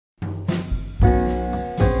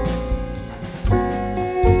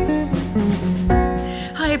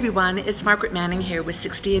everyone, it's Margaret Manning here with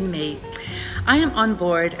 60 and Me. I am on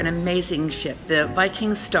board an amazing ship, the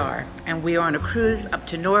Viking Star, and we are on a cruise up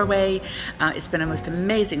to Norway. It's been a most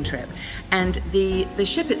amazing trip, and the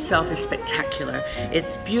ship itself is spectacular.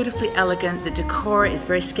 It's beautifully elegant, the decor is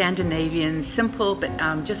very Scandinavian, simple, but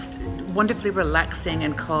just wonderfully relaxing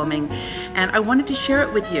and calming, and I wanted to share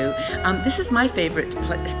it with you. This is my favorite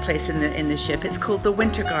place in the ship. It's called the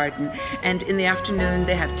Winter Garden, and in the afternoon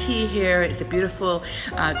they have tea here. It's a beautiful,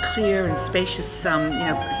 clear and spacious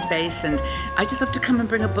space, and I just love to come and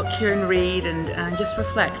bring a book here and read and just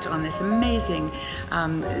reflect on this amazing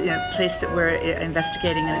place that we're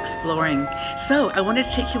investigating and exploring. So I wanted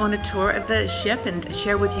to take you on a tour of the ship and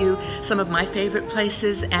share with you some of my favorite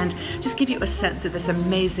places and just give you a sense of this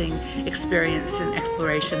amazing experience and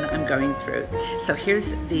exploration that I'm going through. So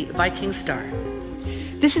here's the Viking Star.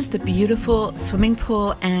 This is the beautiful swimming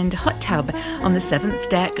pool and hot tub on the 7th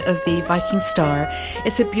deck of the Viking Star.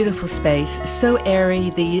 It's a beautiful space, so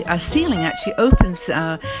airy. The ceiling actually opens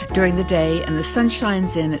during the day and the sun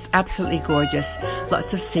shines in. It's absolutely gorgeous.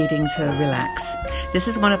 Lots of seating to relax. This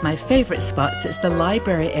is one of my favorite spots. It's the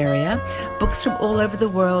library area. Books from all over the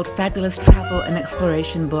world, fabulous travel and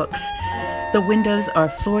exploration books. The windows are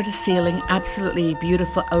floor to ceiling, absolutely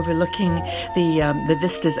beautiful, overlooking the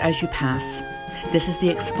vistas as you pass. This is the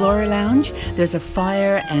Explorer Lounge. There's a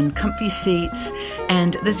fire and comfy seats,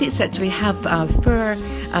 and the seats actually have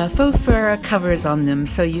faux fur covers on them,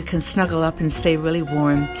 so you can snuggle up and stay really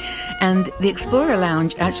warm. And the Explorer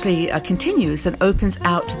Lounge actually continues and opens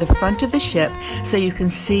out to the front of the ship, so you can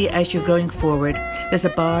see as you're going forward. There's a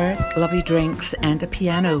bar, lovely drinks, and a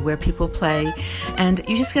piano where people play, and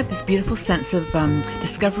you just get this beautiful sense of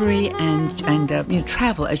discovery and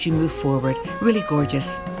travel as you move forward. Really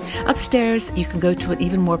gorgeous. Upstairs, you can go to an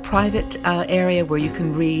even more private area where you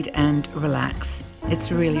can read and relax.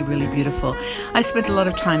 It's really, really beautiful. I spent a lot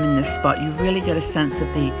of time in this spot. You really get a sense of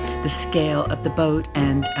the scale of the boat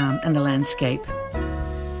and the landscape.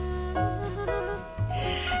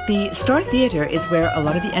 The Star Theatre is where a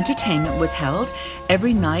lot of the entertainment was held.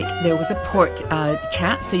 Every night there was a port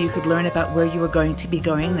chat, so you could learn about where you were going to be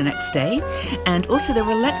going the next day. And also there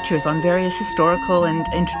were lectures on various historical and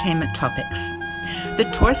entertainment topics. The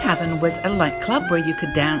Torshaven was a nightclub where you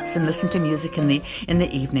could dance and listen to music in the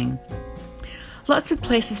evening. Lots of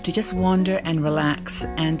places to just wander and relax,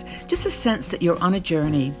 and just a sense that you're on a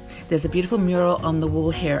journey. There's a beautiful mural on the wall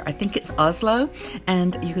here. I think it's Oslo,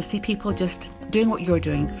 and you can see people just doing what you're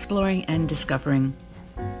doing, exploring and discovering.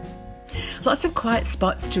 Lots of quiet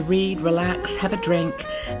spots to read, relax, have a drink,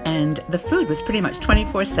 and the food was pretty much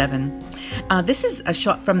 24/7. This is a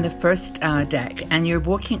shot from the first deck, and you're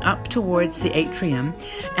walking up towards the atrium,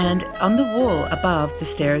 and on the wall above the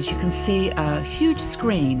stairs you can see a huge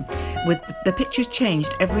screen with the pictures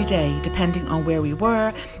changed every day depending on where we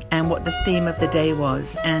were and what the theme of the day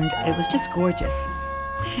was, and it was just gorgeous.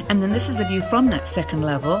 And then this is a view from that second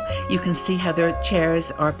level. You can see how their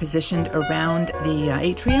chairs are positioned around the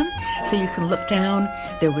atrium, so you can look down.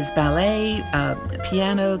 There was ballet,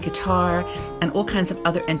 piano, guitar, and all kinds of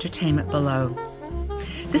other entertainment below.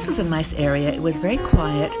 This was a nice area. It was very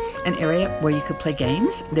quiet, an area where you could play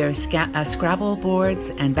games. There's Scrabble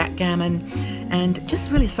boards and backgammon, and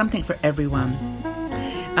just really something for everyone.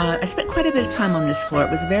 I spent quite a bit of time on this floor.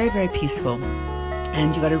 It was very, very peaceful,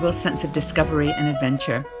 and you got a real sense of discovery and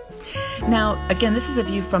adventure. Now, again, this is a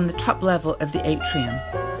view from the top level of the atrium.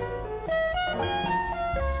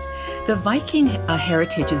 The Viking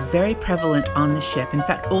heritage is very prevalent on the ship, in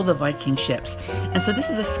fact all the Viking ships, and so this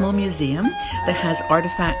is a small museum that has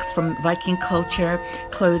artifacts from Viking culture,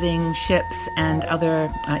 clothing, ships, and other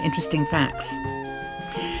interesting facts.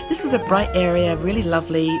 This was a bright area, really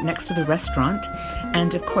lovely, next to the restaurant,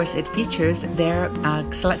 and of course it features their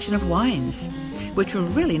selection of wines, which were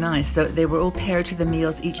really nice. So they were all paired to the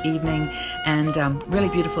meals each evening, and really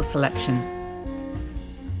beautiful selection.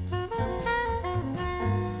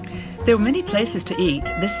 There were many places to eat.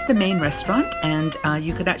 This is the main restaurant, and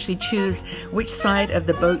you could actually choose which side of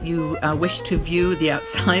the boat you wish to view the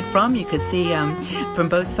outside from. You could see from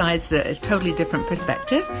both sides a totally different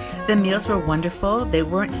perspective. The meals were wonderful. They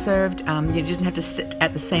weren't served, you didn't have to sit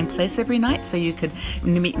at the same place every night, so you could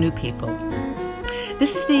meet new people.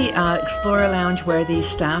 This is the Explorer Lounge, where the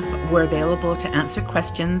staff were available to answer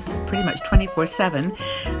questions pretty much 24/7.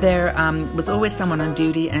 There was always someone on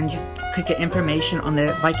duty, and you could get information on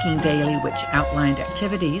the Viking Daily, which outlined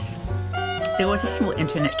activities. There was a small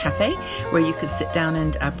internet cafe where you could sit down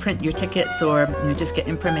and print your tickets, or just get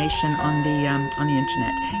information on the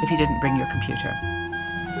internet if you didn't bring your computer.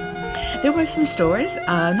 There were some stores,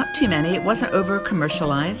 not too many. It wasn't over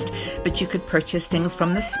commercialized, but you could purchase things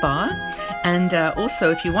from the spa. And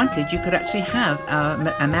also, if you wanted, you could actually have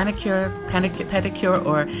a manicure, pedicure,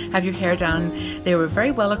 or have your hair done. They were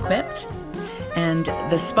very well equipped, and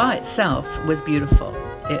the spa itself was beautiful.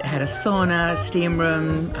 It had a sauna, steam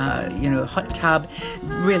room, hot tub,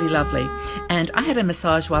 really lovely. And I had a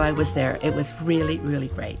massage while I was there. It was really, really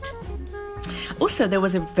great. Also, there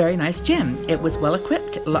was a very nice gym. It was well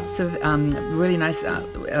equipped, lots of really nice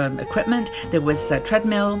equipment. There was a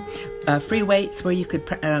treadmill, free weights where you could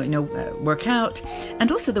work out.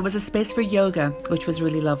 And also there was a space for yoga, which was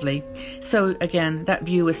really lovely. So again, that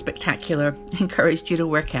view was spectacular. Encouraged you to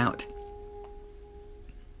work out.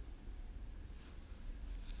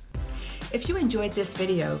 If you enjoyed this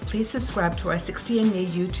video, please subscribe to our 60andMe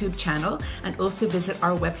YouTube channel and also visit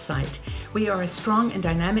our website. We are a strong and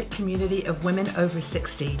dynamic community of women over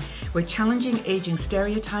 60. We're challenging aging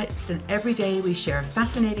stereotypes, and every day we share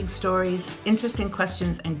fascinating stories, interesting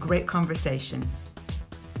questions, and great conversation.